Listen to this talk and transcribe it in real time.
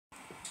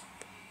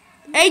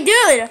Hey,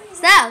 dude,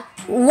 stop.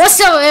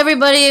 What's up,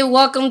 everybody?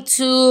 Welcome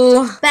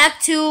to Back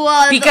to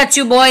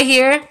Pikachu Boy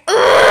here.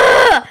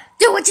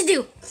 Dude, what you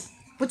do?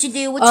 What you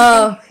do? What you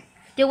do?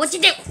 Dude, what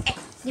you do?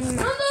 Give me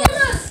my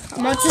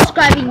I'm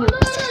unsubscribing you.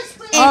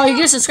 Oh, you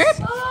gonna subscribe?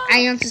 I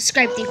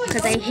unsubscribed you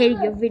because I hate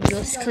your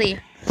videos.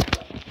 Clear.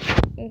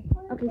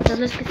 Okay, so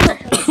let's get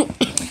started.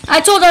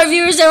 I told our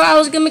viewers that I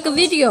was gonna make a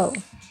video.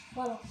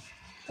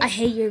 I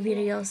hate your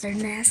videos. They're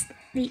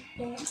nasty.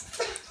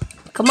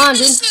 Come on,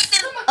 dude.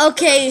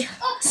 Okay,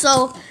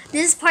 so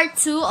this is part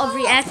 2 of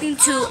reacting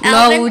to No,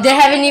 Alvin. they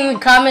haven't even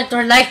commented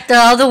or liked the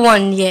other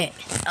one yet.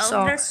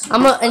 So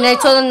and I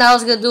told them that I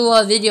was gonna do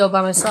a video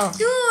by myself.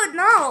 Dude,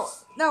 no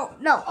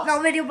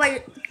video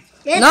by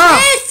your No.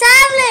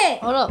 tablet.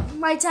 Hold up.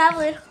 My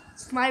tablet.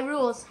 My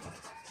rules.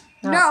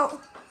 No.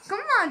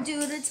 Come on,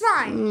 dude. It's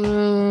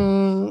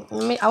mine.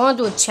 I want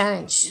to do a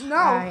challenge. No.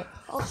 Alright.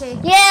 Okay.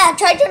 Yeah,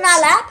 try to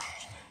not laugh.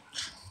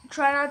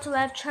 Try not to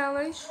laugh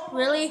challenge.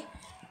 Really?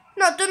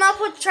 No, do not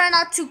put try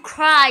not to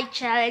cry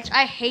challenge.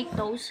 I hate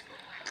those.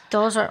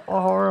 Those are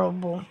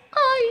horrible.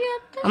 Oh, yeah.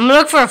 I'm gonna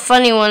look for a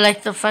funny one,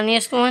 like the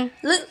funniest one.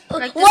 Like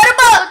What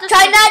about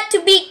try not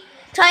to be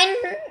Don't.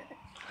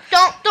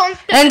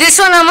 And this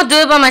one I'm gonna do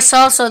it by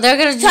myself, so they're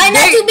gonna try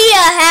not to be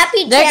a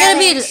happy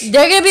challenge.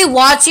 they're gonna be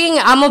watching.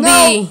 I'm gonna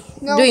be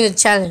No. doing the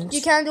challenge.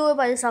 You can't do it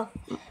by yourself.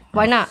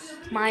 Why not?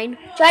 Mine.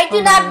 Try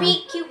to not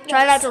be cute.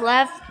 Try not to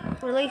laugh.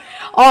 Really?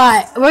 All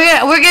right,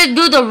 we're gonna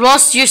do the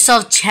roast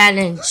yourself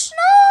challenge.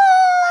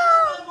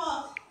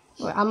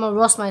 I'm gonna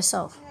roast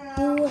myself.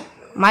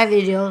 My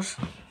videos.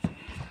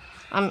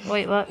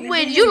 Wait, what?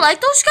 Wait, do you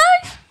like those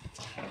guys?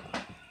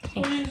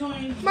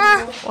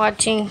 Ma,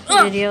 Watching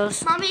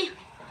videos. mommy.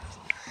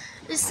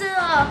 Is it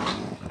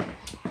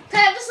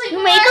You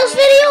made those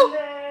videos?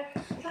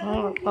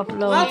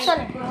 Upload.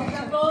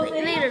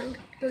 later?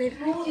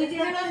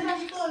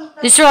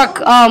 This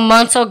was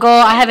months ago.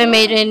 I haven't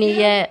made any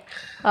yet.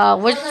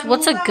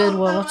 What's a good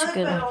one? What's a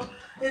good one?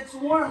 It's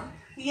warm.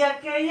 Y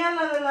aquella,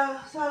 la de la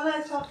sala,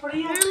 esa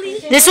fría.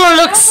 This one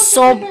looks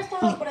so.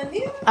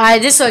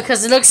 This one,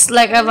 cause it looks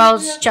like a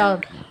mouse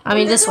child. I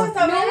mean this one.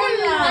 No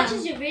one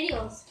watches your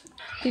videos.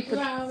 Here's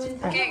my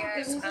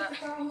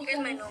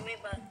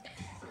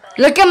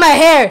Look at my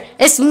hair.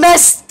 It's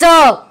messed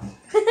up.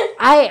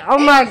 Oh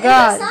my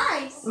god.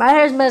 Nice. My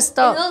hair's messed It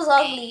up. looks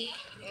ugly.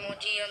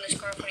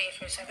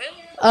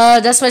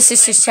 That's my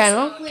sister's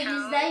channel. Wait,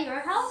 is that your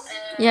house?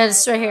 Yeah,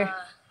 this right here.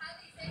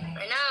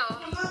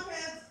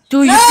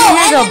 Dude, you can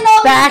hear the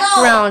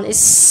background. It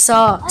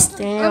sucks.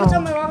 Damn.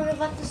 Tell my mom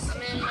about this.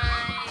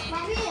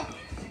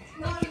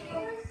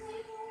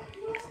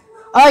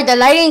 Alright, the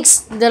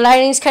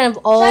lighting's kind of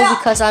old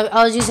because I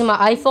was using my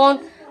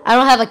iPhone. I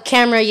don't have a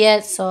camera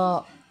yet,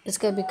 so it's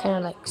gonna be kind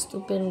of like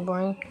stupid and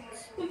boring.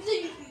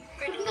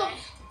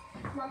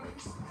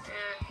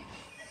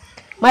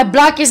 My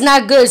block is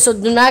not good, so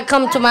do not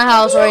come to my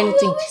house or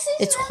anything.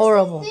 It's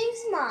horrible.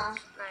 Things, Ma.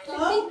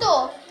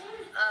 Tito.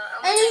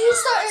 And then he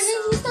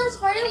starts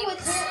fighting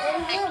with him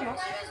and him.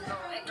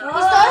 He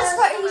starts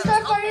fighting with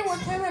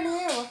him and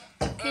him.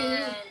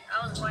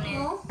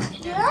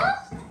 Yeah?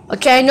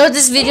 Okay, I know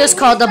this video is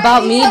called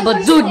About Me,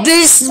 but dude,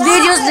 this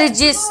video's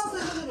legit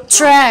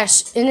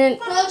trash. And then,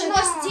 No, just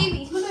watch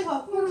TV.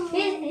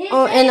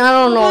 oh, and I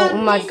don't know. Oh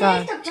my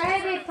god.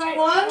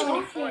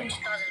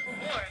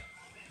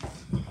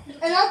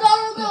 And I'll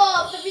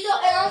download the video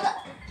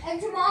and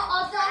tomorrow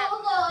I'll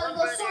download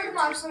the sword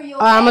marks for you.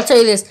 I'm gonna tell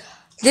you this.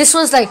 This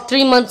was like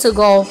 3 months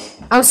ago.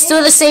 I'm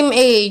still the same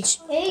age,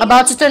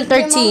 about to turn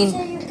 13.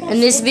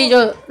 And this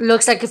video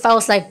looks like if I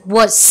was like,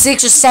 what,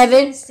 6 or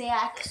 7? Say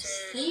I could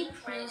sleep.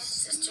 My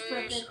sisters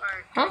are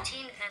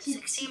 13 and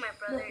 16. My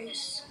brother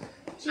is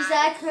She said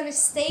I couldn't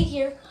stay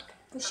here,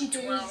 but she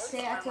didn't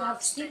say I could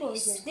have sleep over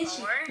here, did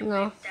she? 4.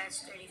 No. My dad's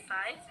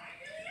 35.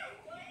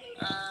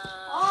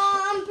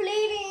 Oh, I'm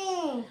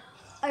bleeding.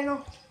 I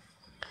know.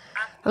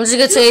 I'm just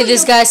gonna tell you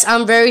this, guys.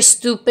 I'm very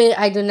stupid.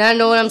 I do not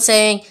know what I'm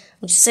saying.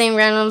 I'm just saying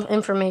random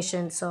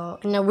information. So,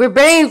 we're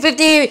bringing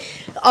 58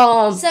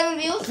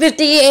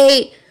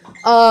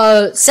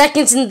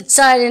 seconds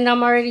inside, and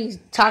I'm already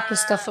talking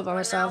stuff about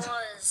myself.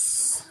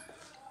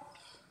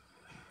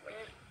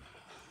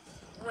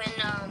 When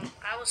I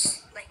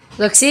was like,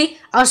 Look, see?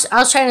 I was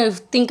trying to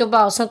think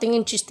about something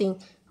interesting.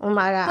 Oh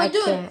my god, I But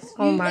dude, can't.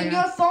 Oh my in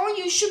god. your phone,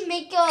 you should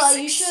make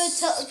you should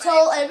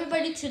tell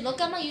everybody to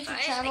look at my YouTube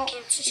channel.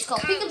 came to It's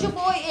called Chicago. Pikachu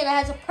Boy, and it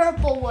has a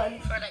purple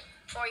one. for like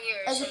 4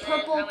 years. As a and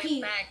purple then I went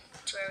pea. back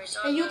to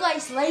Arizona. And you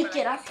guys like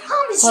it, I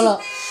promise Hold you.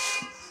 up.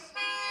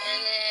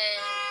 And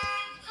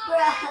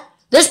then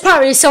There's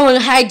probably someone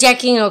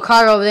hijacking a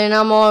car over there, and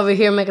I'm all over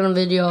here making a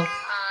video. And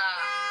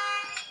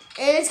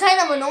it's kind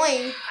of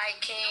annoying. I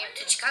came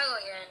to Chicago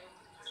again.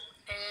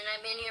 And then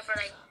I've been here for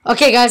like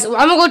Okay, guys, I'm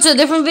gonna go to a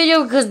different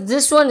video because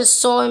this one is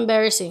so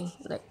embarrassing.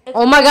 Like,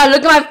 oh my god,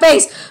 look at my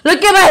face!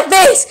 Look at my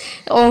face!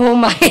 Oh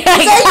my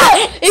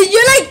god!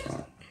 You're like,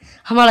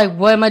 I'm like,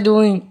 what am I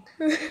doing?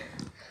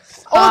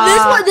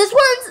 this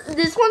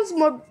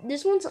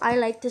one's, I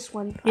like this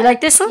one. You like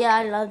this one? Yeah,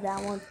 I love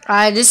that one.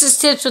 Alright, this is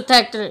Tips with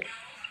Hector.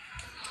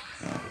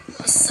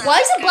 What's Why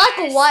is it black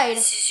and white?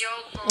 This is your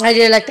fault. I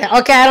did like that.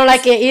 Okay, I don't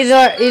like it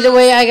either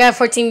way. I got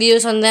 14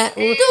 views on that.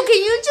 Ooh. Dude,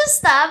 can you just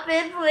stop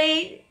it,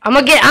 please? I'm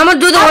gonna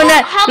do the one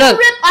that How look.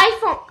 rip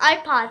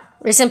iPod?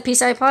 Rest in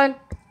peace, iPod.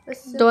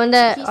 The one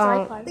that Yeah,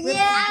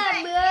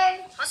 man.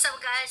 What's up,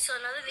 guys? So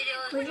another video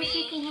with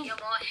me, your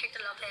boy Hector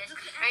Lopez.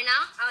 Right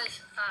now, I was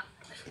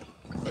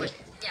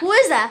yeah. Who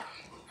is that?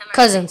 And my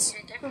Cousins.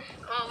 friend right there.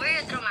 Oh, we're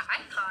gonna throw my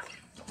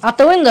iPod Out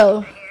the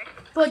window. right here.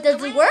 But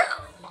does it work?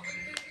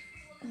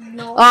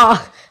 No.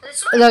 Oh,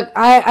 This one. look,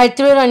 I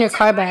threw it on your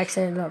car by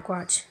accident. Look,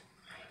 watch.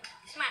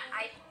 It's my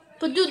iPod.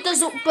 But dude,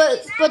 does it?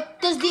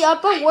 But does the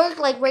iPod work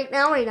like right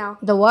now? Right now?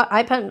 The what?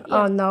 iPad?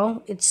 Oh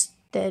no, it's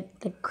dead.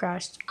 It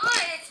crashed. Oh,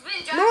 it's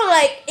been driving. No,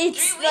 like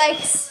it's like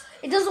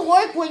it doesn't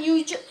work when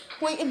you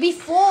when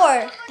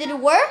before. Did it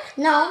work?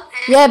 No.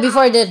 Yeah,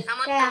 before it did. I'm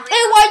gonna Yeah. throw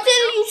Hey, it why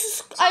didn't you?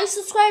 I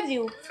subscribed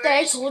you. Did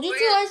I first. told you to?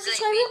 We're I gonna,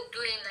 subscribed you. be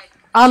doing,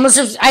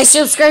 like, I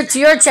subscribed to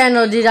your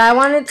channel. Did I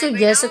wanted to?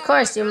 Yes, of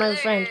course. You're my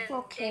friend.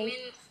 Okay.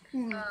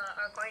 Damien, are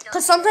going down.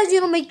 Cause sometimes you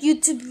don't make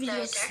YouTube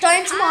videos.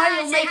 Starting tomorrow,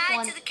 you'll Say make hi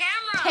one. to the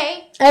camera.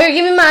 Okay. Eric,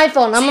 give me my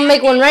iPhone. I'm gonna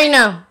make one right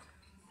now.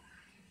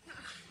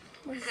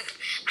 Ow.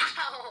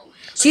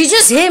 She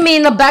just hit me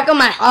in the back of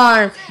my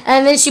arm,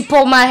 and then she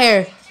pulled my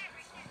hair.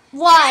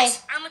 Why?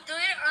 I'm gonna throw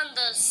it on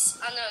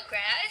the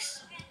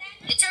grass.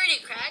 It's already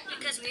cracked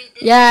because we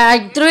did Yeah,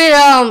 I threw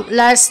it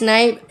last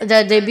night,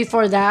 the day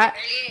before that,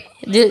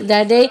 earlier.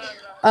 that day.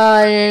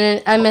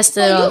 And I messed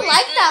it But you up.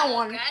 like that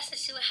one. Grass.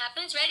 Let's see what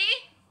happens. Ready?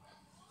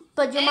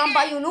 But your mom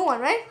bought you a new one,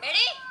 right?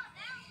 Ready?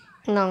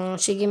 No,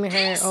 she gave me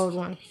her old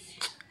one.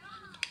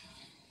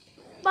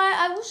 But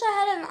I wish I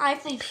had an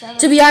iPhone 7.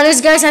 To be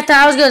honest, guys, I thought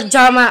I was gonna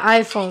drop my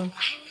iPhone.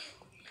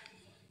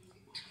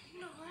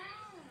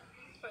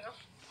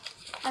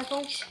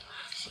 iPhone.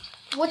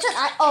 What's an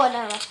I? Oh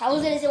no, I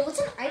was gonna say what's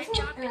an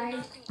iPhone,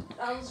 and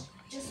I was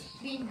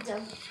just being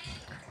dumb.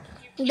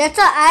 That's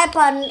an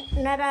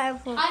iPod, not an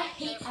iPhone. I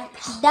hate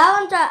iPhones. That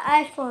one's an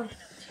iPhone.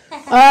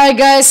 Alright,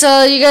 guys,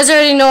 so you guys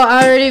already know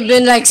I already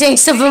been like saying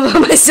stuff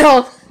about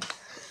myself.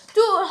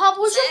 Dude, how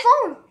was your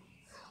phone?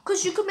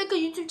 Cause you could make a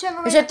YouTube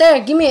channel It's right right there.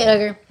 Give me it,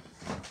 Edgar.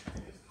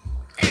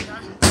 There you go.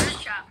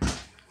 First drop.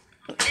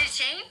 Did it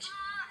change?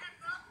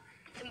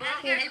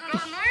 It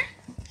broke more?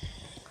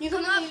 You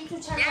can make a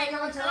YouTube channel right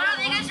now. A lot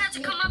of you guys have to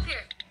come up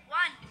here.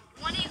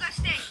 One of you guys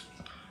stay.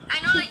 I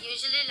know, like,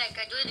 usually, like,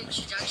 I do the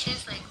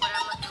introductions, like, what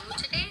I'm gonna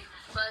do today.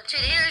 But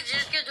today, I'm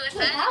just gonna do it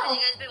fast because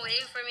you guys been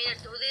waiting for me to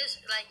do this,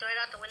 like, throw it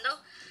out the window.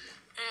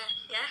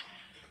 Yeah.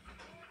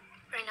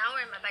 Right now,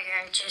 we're in my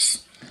backyard,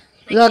 just...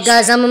 Look,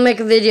 guys, I'm gonna make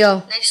a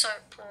video. Next door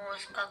pool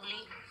is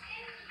ugly.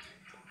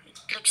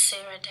 It looks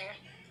same right there.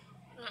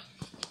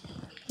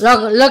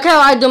 Look how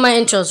I do my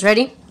intros.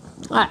 Ready?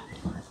 Alright.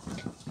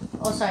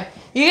 Oh, sorry.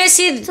 You guys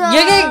see? You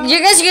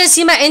guys are gonna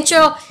see my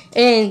intro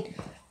in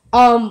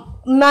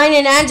mine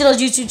and Angelo's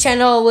YouTube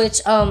channel,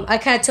 which I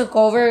kind of took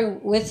over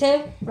with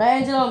him.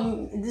 Right,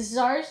 Angelo? This is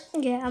ours.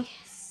 Yeah.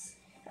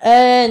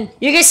 And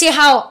you can see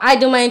how I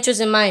do my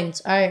intros in mine.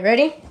 Alright,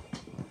 ready?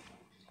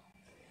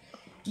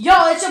 Yo,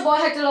 it's your boy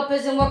Hector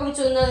Lopez and welcome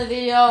to another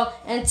video.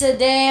 And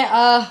today,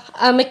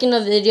 I'm making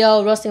a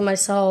video roasting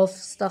myself,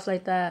 stuff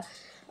like that.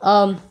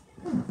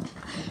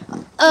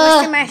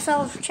 Roasting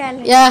myself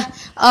challenge. Yeah.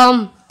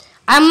 I'm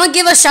gonna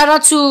give a shout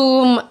out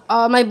to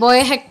my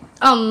boy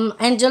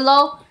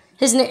Angelo.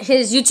 His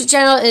YouTube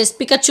channel is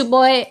Pikachu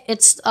Boy.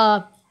 It's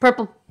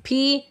purple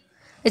P.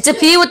 It's a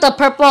P with a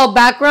purple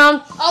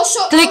background.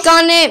 Click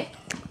on it.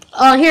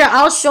 Here,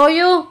 I'll show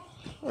you.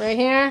 Right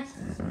here.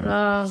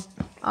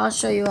 I'll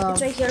show you.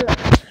 It's right here.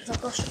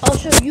 Look, I'll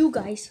show you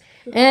guys.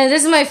 And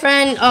this is my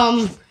friend.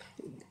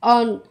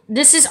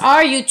 This is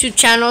our YouTube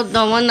channel,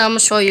 the one that I'm gonna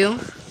show you.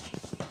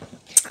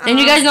 And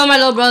you guys know my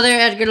little brother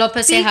Edgar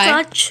Lopez. Say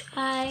hi.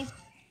 Hi.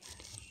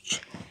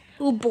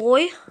 Oh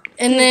boy.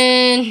 And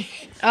then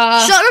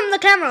Show them the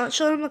camera.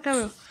 Show them the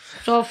camera.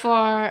 so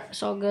far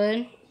so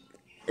good.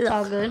 It's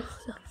all good.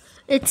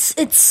 It's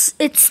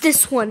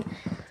this one.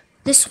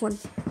 This one.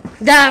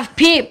 The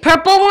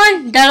purple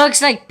one that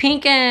looks like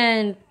pink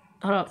and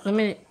hold up, let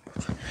me.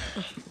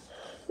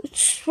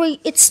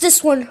 Wait, it's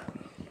this one.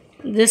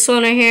 This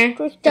one right here.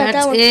 That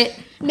That's one. it.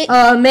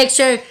 Make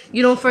sure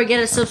you don't forget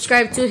to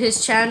subscribe to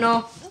his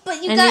channel.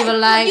 But you And guys, leave a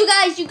like.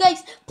 you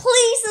guys,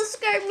 please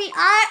subscribe me.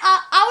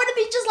 I want to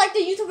be just like the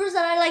YouTubers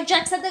that I like,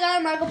 Jacksepticeye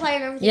and Markiplier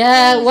and everything.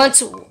 Yeah,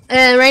 Please.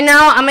 right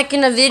now I'm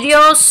making a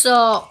video,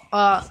 so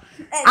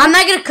I'm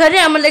not gonna cut it.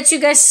 I'm gonna let you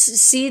guys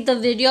see the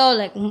video,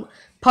 like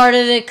part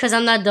of it, cause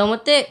I'm not done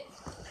with it.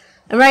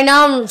 And right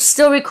now I'm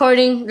still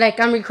recording, like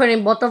I'm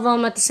recording both of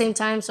them at the same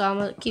time, so I'm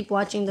gonna keep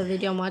watching the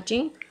video I'm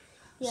watching.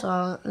 Yeah.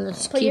 So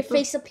let's Put your keep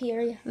face up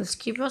here. Yeah. let's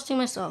keep roasting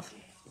myself.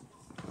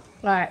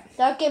 All right.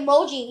 Dark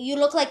emoji. You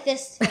look like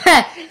this.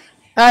 All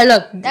right,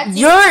 look. That's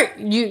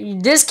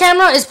This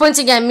camera is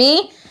pointing at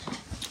me.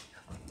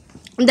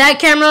 That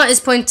camera is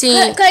pointing.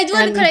 Can I do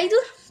at it? me. Can I do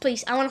it?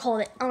 Please, I want to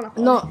hold it. I want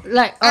to hold it. No,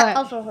 like all right.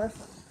 I'll throw her.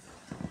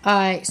 All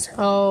right.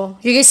 So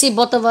you can see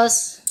both of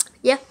us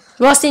Yeah.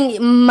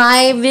 roasting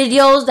my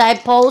videos that I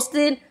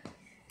posted.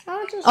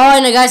 I'll just. Oh,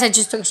 and the guys I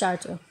just took a shower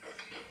too.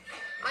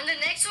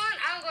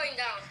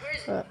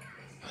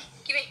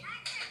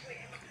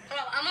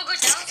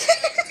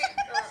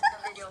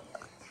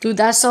 Dude,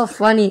 that's so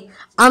funny.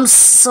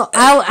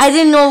 I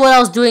didn't know what I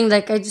was doing.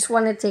 Like, I just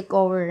want to take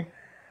over.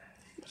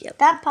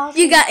 That pause.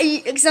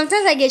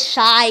 Sometimes I get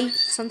shy.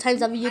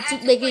 Sometimes I'm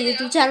make a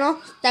YouTube channel.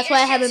 That's why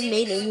I haven't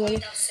made it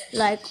in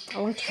like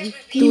a long time.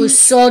 Dude, it's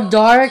so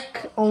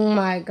dark. Oh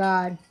my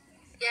god.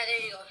 Yeah,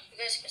 there you go. You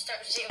guys can start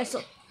seeing I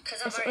saw.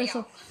 because I'm already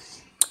out.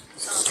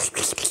 So,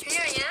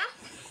 here, yeah?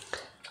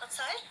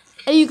 Outside?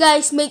 And you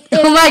guys make.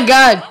 Oh my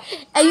god.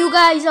 And you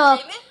guys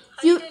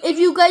if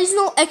you guys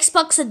know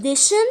Xbox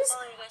Editions,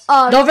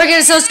 Don't forget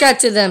to subscribe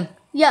to them.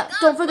 yeah,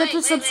 don't forget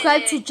to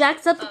subscribe to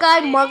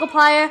Jacksepticeye,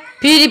 Markiplier,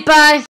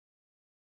 PewDiePie.